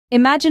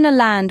Imagine a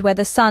land where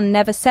the sun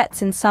never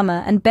sets in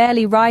summer and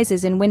barely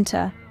rises in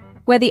winter,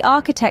 where the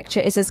architecture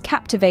is as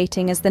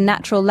captivating as the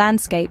natural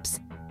landscapes,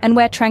 and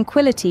where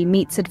tranquility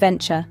meets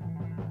adventure.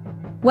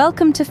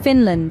 Welcome to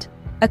Finland,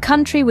 a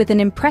country with an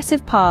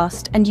impressive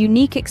past and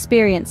unique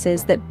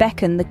experiences that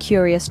beckon the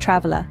curious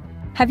traveler.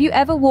 Have you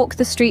ever walked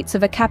the streets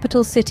of a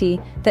capital city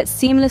that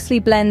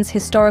seamlessly blends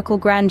historical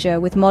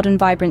grandeur with modern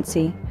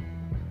vibrancy?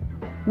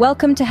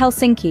 Welcome to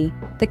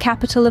Helsinki, the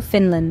capital of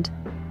Finland.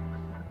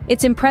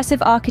 Its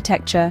impressive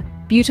architecture,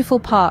 beautiful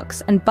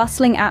parks, and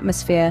bustling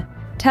atmosphere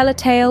tell a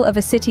tale of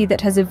a city that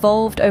has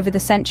evolved over the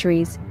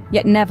centuries,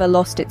 yet never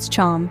lost its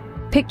charm.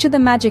 Picture the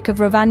magic of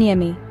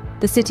Rovaniemi,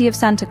 the city of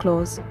Santa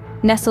Claus,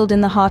 nestled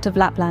in the heart of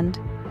Lapland.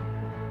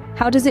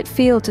 How does it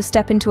feel to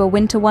step into a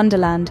winter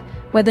wonderland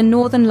where the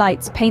northern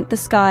lights paint the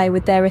sky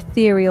with their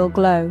ethereal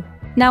glow?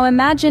 Now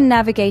imagine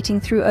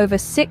navigating through over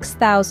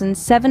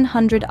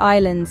 6,700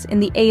 islands in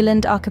the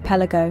Åland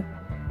archipelago.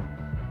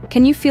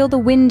 Can you feel the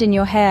wind in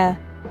your hair,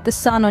 the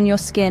sun on your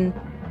skin,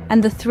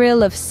 and the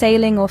thrill of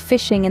sailing or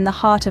fishing in the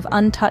heart of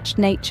untouched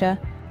nature?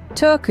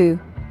 Turku,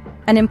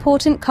 an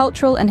important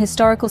cultural and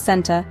historical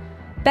center,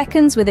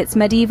 beckons with its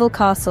medieval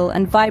castle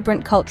and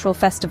vibrant cultural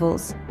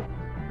festivals.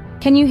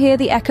 Can you hear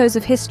the echoes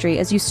of history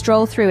as you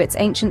stroll through its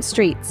ancient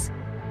streets?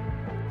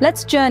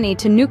 Let's journey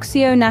to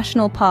Nuuksio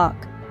National Park,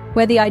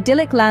 where the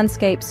idyllic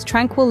landscapes,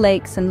 tranquil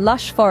lakes, and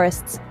lush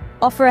forests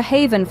offer a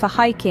haven for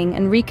hiking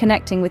and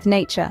reconnecting with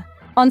nature.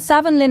 On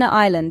Savonlinna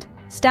Island,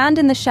 stand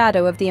in the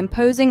shadow of the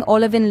imposing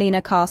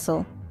Olavinlinna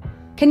Castle.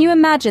 Can you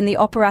imagine the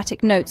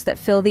operatic notes that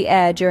fill the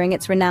air during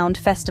its renowned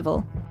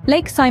festival?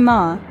 Lake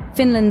Saimaa,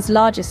 Finland's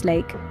largest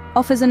lake,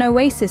 offers an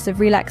oasis of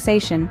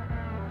relaxation.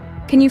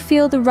 Can you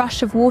feel the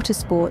rush of water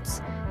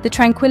sports, the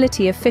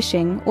tranquility of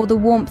fishing, or the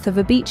warmth of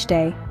a beach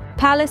day?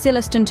 Pallas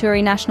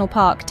National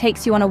Park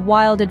takes you on a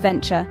wild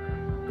adventure.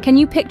 Can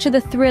you picture the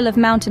thrill of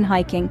mountain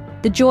hiking,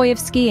 the joy of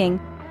skiing,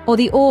 or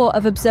the awe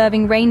of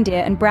observing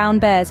reindeer and brown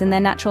bears in their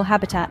natural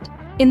habitat?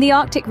 In the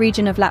Arctic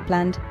region of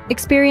Lapland,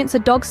 experience a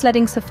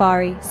dog-sledding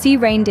safari, see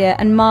reindeer,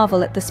 and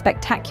marvel at the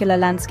spectacular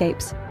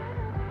landscapes.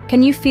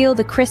 Can you feel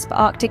the crisp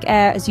Arctic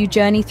air as you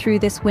journey through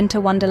this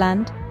winter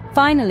wonderland?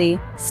 Finally,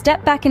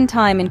 step back in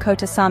time in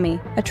Kotasami,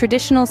 a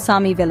traditional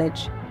Sami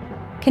village.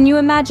 Can you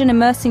imagine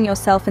immersing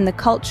yourself in the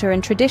culture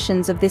and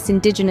traditions of this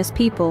indigenous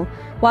people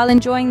while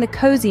enjoying the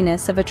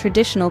coziness of a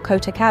traditional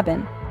Kota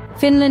cabin?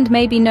 Finland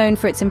may be known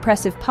for its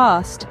impressive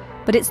past,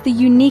 but it's the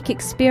unique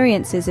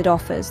experiences it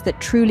offers that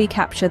truly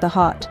capture the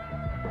heart.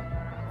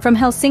 From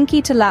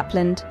Helsinki to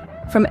Lapland,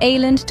 from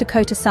Åland to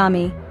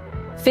Kotasami,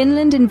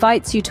 Finland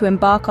invites you to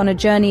embark on a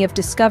journey of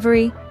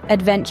discovery,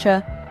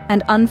 adventure,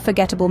 and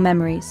unforgettable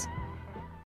memories.